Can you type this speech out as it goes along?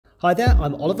Hi there,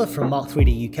 I'm Oliver from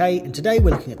Mark3D UK, and today we're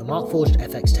looking at the Markforged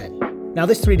FX10. Now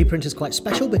this 3D printer is quite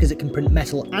special because it can print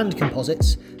metal and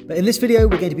composites, but in this video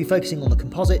we're going to be focusing on the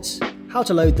composites, how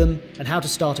to load them, and how to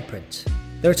start a print.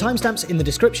 There are timestamps in the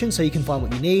description so you can find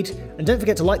what you need, and don't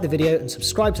forget to like the video and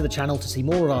subscribe to the channel to see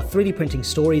more of our 3D printing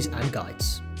stories and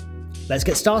guides. Let's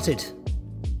get started!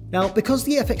 Now, because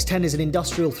the FX10 is an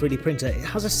industrial 3D printer, it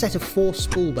has a set of 4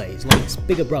 spool bays like its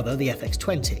bigger brother, the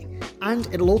FX20, and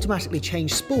it'll automatically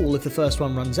change spool if the first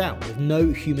one runs out, with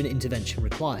no human intervention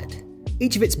required.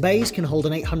 Each of its bays can hold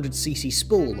an 800cc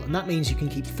spool, and that means you can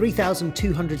keep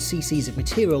 3,200cc of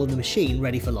material in the machine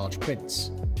ready for large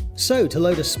prints. So, to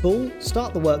load a spool,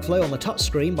 start the workflow on the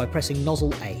touchscreen by pressing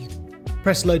nozzle A.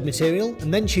 Press load material,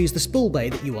 and then choose the spool bay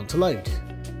that you want to load.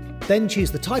 Then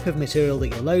choose the type of material that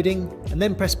you're loading, and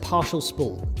then press partial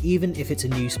spool, even if it's a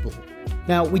new spool.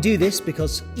 Now, we do this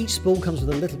because each spool comes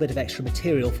with a little bit of extra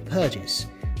material for purges,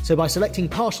 so by selecting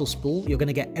partial spool, you're going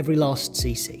to get every last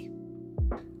cc.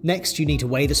 Next, you need to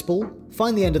weigh the spool,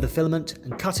 find the end of the filament,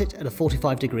 and cut it at a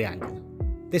 45-degree angle.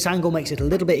 This angle makes it a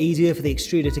little bit easier for the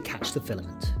extruder to catch the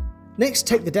filament. Next,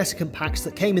 take the desiccant packs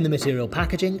that came in the material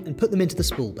packaging and put them into the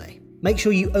spool bay. Make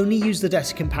sure you only use the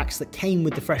desiccant packs that came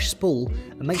with the fresh spool,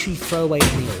 and make sure you throw away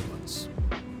any old ones.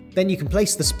 Then you can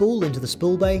place the spool into the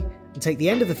spool bay, and take the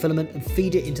end of the filament and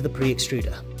feed it into the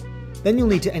pre-extruder. Then you'll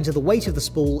need to enter the weight of the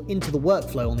spool into the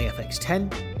workflow on the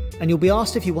FX10, and you'll be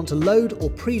asked if you want to load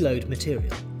or preload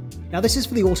material. Now this is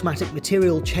for the automatic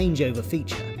material changeover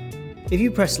feature. If you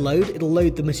press load, it'll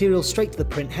load the material straight to the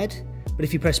print head, but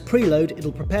if you press preload,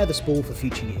 it'll prepare the spool for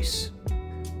future use.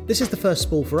 This is the first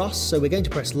spool for us, so we're going to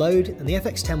press load, and the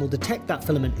FX10 will detect that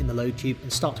filament in the load tube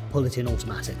and start to pull it in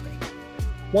automatically.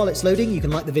 While it's loading, you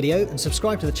can like the video and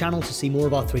subscribe to the channel to see more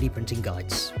of our 3D printing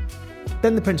guides.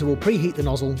 Then the printer will preheat the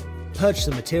nozzle, purge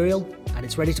some material, and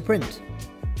it's ready to print.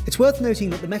 It's worth noting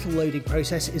that the metal loading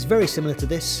process is very similar to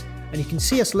this, and you can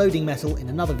see us loading metal in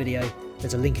another video.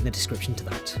 There's a link in the description to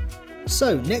that.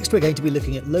 So next we're going to be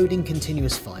looking at loading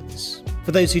continuous fibres.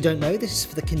 For those who don't know, this is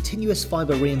for the continuous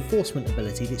fibre reinforcement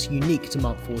ability that's unique to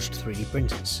Markforged 3D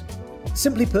printers.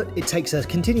 Simply put, it takes a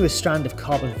continuous strand of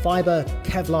carbon fibre,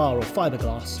 Kevlar or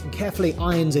fiberglass and carefully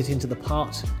irons it into the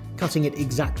part, cutting it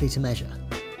exactly to measure.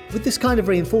 With this kind of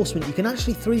reinforcement you can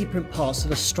actually 3D print parts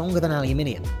that are stronger than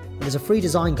aluminium, and there's a free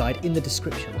design guide in the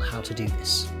description on how to do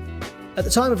this. At the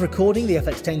time of recording, the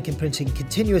FX10 can print in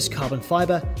continuous carbon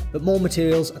fibre, but more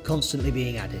materials are constantly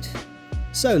being added.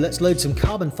 So let's load some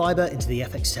carbon fibre into the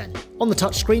FX10. On the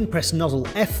touchscreen, press nozzle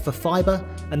F for fibre,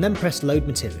 and then press load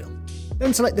material.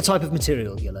 Then select the type of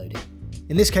material you're loading.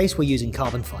 In this case, we're using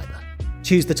carbon fibre.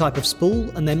 Choose the type of spool,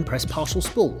 and then press partial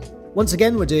spool. Once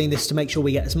again, we're doing this to make sure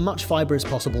we get as much fibre as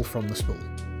possible from the spool.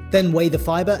 Then weigh the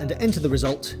fibre and enter the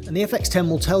result, and the FX10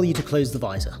 will tell you to close the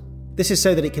visor. This is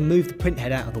so that it can move the print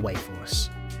head out of the way for us.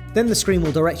 Then the screen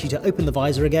will direct you to open the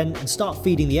visor again and start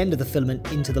feeding the end of the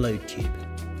filament into the load tube.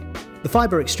 The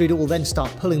fibre extruder will then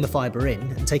start pulling the fibre in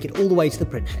and take it all the way to the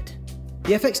print head.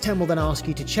 The FX10 will then ask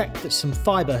you to check that some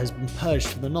fibre has been purged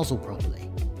from the nozzle properly.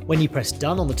 When you press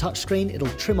done on the touchscreen, it'll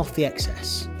trim off the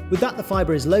excess. With that, the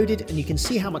fibre is loaded and you can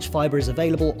see how much fibre is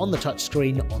available on the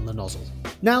touchscreen on the nozzle.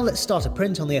 Now let's start a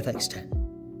print on the FX10.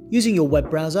 Using your web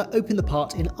browser, open the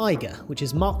part in Eiger, which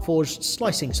is Markforged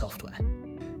slicing software.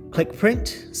 Click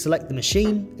Print, select the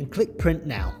machine, and click Print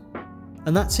Now.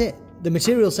 And that's it. The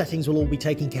material settings will all be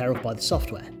taken care of by the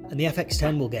software, and the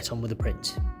FX10 will get on with the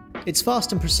print. It's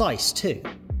fast and precise too.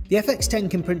 The FX10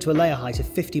 can print to a layer height of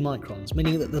 50 microns,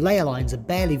 meaning that the layer lines are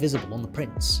barely visible on the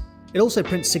prints. It also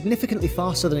prints significantly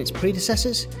faster than its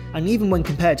predecessors, and even when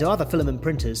compared to other filament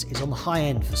printers, it's on the high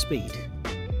end for speed.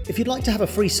 If you'd like to have a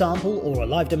free sample or a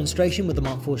live demonstration with the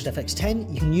Markforged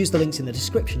FX10, you can use the links in the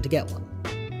description to get one.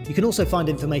 You can also find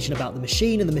information about the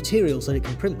machine and the materials that it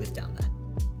can print with down there.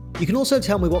 You can also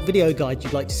tell me what video guide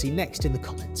you'd like to see next in the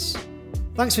comments.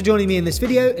 Thanks for joining me in this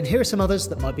video, and here are some others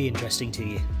that might be interesting to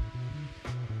you.